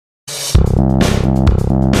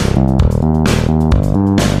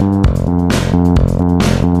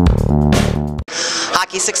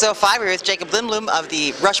6:05. We're with Jacob Lindblom of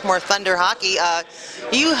the Rushmore Thunder Hockey.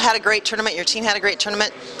 You had a great tournament. Your team had a great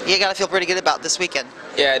tournament. You got to feel pretty good about this weekend.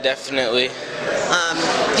 Yeah, definitely.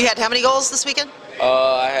 You had how many goals this weekend?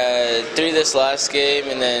 I had 3 this last game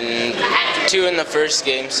and then 2 in the first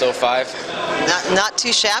game, so 5. Not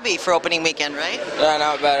too shabby for opening weekend, right? Yeah,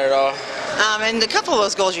 not bad at all. And a couple of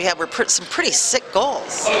those goals you had were some pretty sick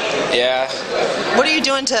goals. Yeah. What are you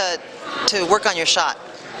doing to work on your shot?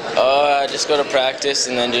 I just go to practice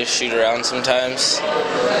and then just shoot around sometimes.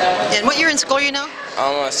 And what year in school are you now?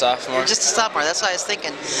 I'm a sophomore. You're just a sophomore, that's what I was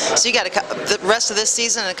thinking. So you got the rest of this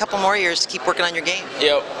season and a couple more years to keep working on your game.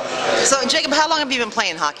 Yep. So Jacob, how long have you been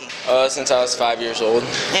playing hockey? Since I was 5 years old.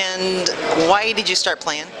 And why did you start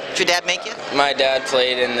playing? Did your dad make you? My dad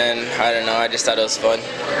played and then, I don't know, I just thought it was fun.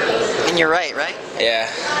 And you're right? Yeah.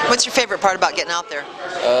 What's your favorite part about getting out there?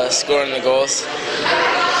 Scoring the goals.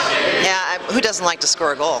 Yeah, who doesn't like to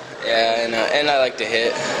score a goal? Yeah, and I like to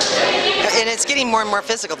hit. And it's getting more and more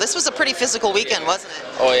physical. This was a pretty physical weekend, wasn't it?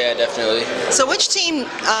 Oh yeah, definitely. So which team,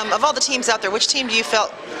 of all the teams out there, which team do you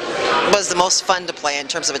felt was the most fun to play in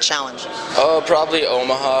terms of a challenge? Oh, probably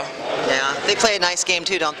Omaha. Yeah, they play a nice game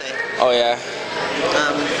too, don't they? Oh yeah.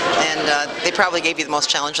 And they probably gave you the most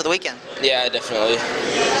challenge of the weekend. Yeah, definitely.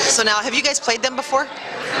 So now, have you guys played them before?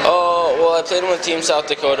 Oh, well, I played them with Team South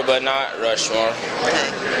Dakota, but not Rushmore. Okay.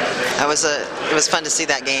 It was fun to see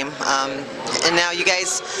that game. And now you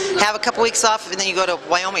guys have a couple weeks off, and then you go to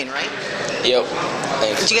Wyoming, right? Yep.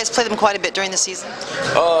 Thanks. Did you guys play them quite a bit during the season?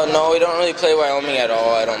 Oh, no, we don't really play Wyoming at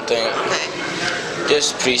all, I don't think. Okay.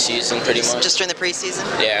 Just preseason, pretty much. Just during the preseason?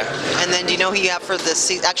 Yeah. And then do you know who you have for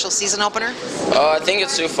the actual season opener? I think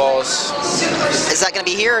it's Sioux Falls. Is that going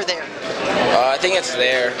to be here or there? I think it's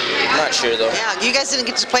there. I'm not sure, though. Yeah, you guys didn't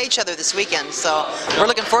get to play each other this weekend, so we're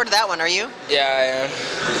looking forward to that one. Are you? Yeah, I am.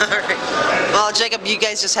 All right. Well, Jacob, you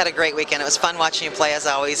guys just had a great weekend. It was fun watching you play, as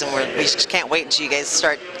always, and we just can't wait until you guys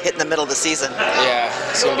start hitting the middle of the season. Yeah,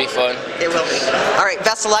 it's going to be fun. It will be. All right,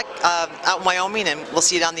 best of luck out in Wyoming, and we'll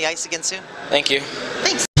see you down the ice again soon. Thank you.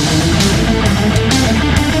 Thanks.